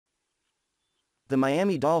The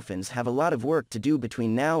Miami Dolphins have a lot of work to do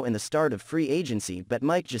between now and the start of free agency, but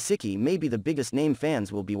Mike Gesicki may be the biggest name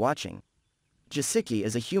fans will be watching. Gesicki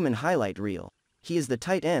is a human highlight reel. He is the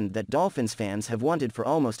tight end that Dolphins fans have wanted for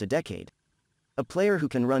almost a decade. A player who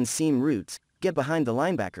can run seam routes, get behind the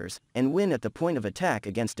linebackers, and win at the point of attack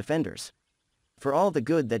against defenders. For all the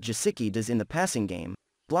good that Gesicki does in the passing game,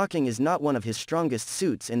 blocking is not one of his strongest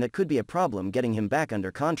suits, and that could be a problem getting him back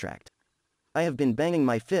under contract. I have been banging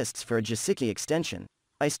my fists for a Gesicki extension.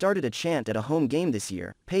 I started a chant at a home game this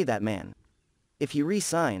year, "Pay that man." If he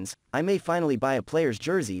re-signs, I may finally buy a player's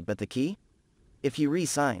jersey, but the key? If he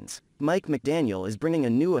re-signs, Mike McDaniel is bringing a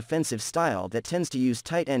new offensive style that tends to use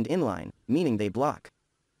tight end inline, meaning they block.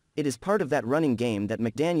 It is part of that running game that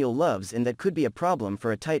McDaniel loves, and that could be a problem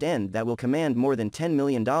for a tight end that will command more than $10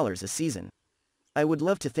 million a season. I would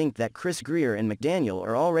love to think that Chris Grier and McDaniel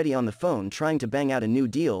are already on the phone trying to bang out a new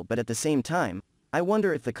deal, but at the same time, I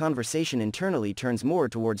wonder if the conversation internally turns more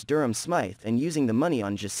towards Durham Smythe and using the money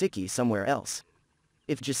on Gesicki somewhere else.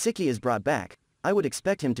 If Gesicki is brought back, I would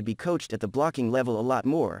expect him to be coached at the blocking level a lot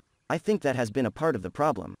more. I think that has been a part of the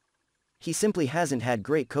problem. He simply hasn't had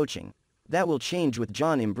great coaching. That will change with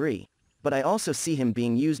John Embry. But I also see him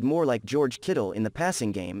being used more like George Kittle in the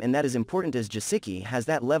passing game, and that is important as Gesicki has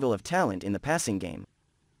that level of talent in the passing game.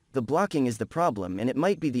 The blocking is the problem, and it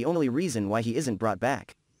might be the only reason why he isn't brought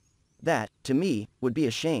back. That, to me, would be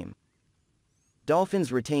a shame.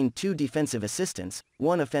 Dolphins retained 2 defensive assistants,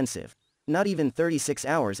 1 offensive. Not even 36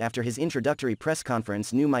 hours after his introductory press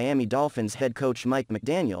conference, new Miami Dolphins head coach Mike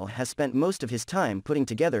McDaniel has spent most of his time putting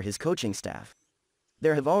together his coaching staff.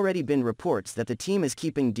 There have already been reports that the team is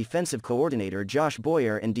keeping defensive coordinator Josh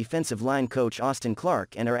Boyer and defensive line coach Austin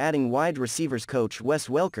Clark, and are adding wide receivers coach Wes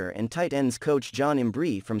Welker and tight ends coach John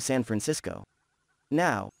Embry from San Francisco.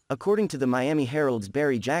 Now, according to the Miami Herald's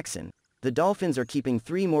Barry Jackson, the Dolphins are keeping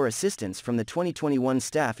 3 more assistants from the 2021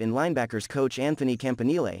 staff in linebackers coach Anthony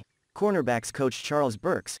Campanile, cornerbacks coach Charles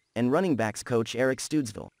Burks, and running backs coach Eric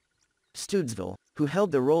Studesville. Studesville, who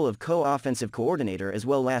held the role of co-offensive coordinator as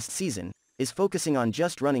well last season, is focusing on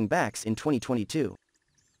just running backs in 2022.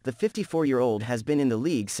 The 54-year-old has been in the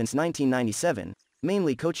league since 1997,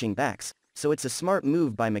 mainly coaching backs, so it's a smart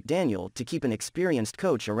move by McDaniel to keep an experienced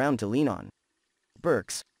coach around to lean on.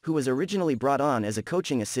 Burks, who was originally brought on as a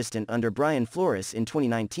coaching assistant under Brian Flores in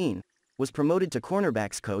 2019, was promoted to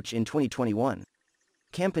cornerbacks coach in 2021.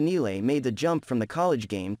 Campanile made the jump from the college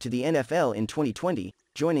game to the NFL in 2020,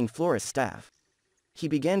 joining Flores' staff. He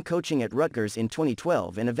began coaching at Rutgers in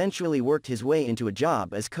 2012 and eventually worked his way into a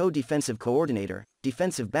job as co-defensive coordinator,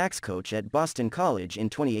 defensive backs coach at Boston College in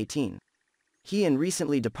 2018. He and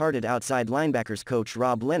recently departed outside linebackers coach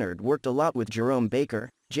Rob Leonard worked a lot with Jerome Baker,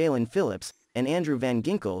 Jalen Phillips, and Andrew Van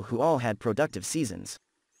Ginkel, who all had productive seasons.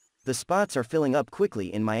 The spots are filling up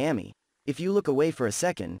quickly in Miami. If you look away for a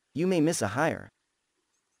second, you may miss a hire.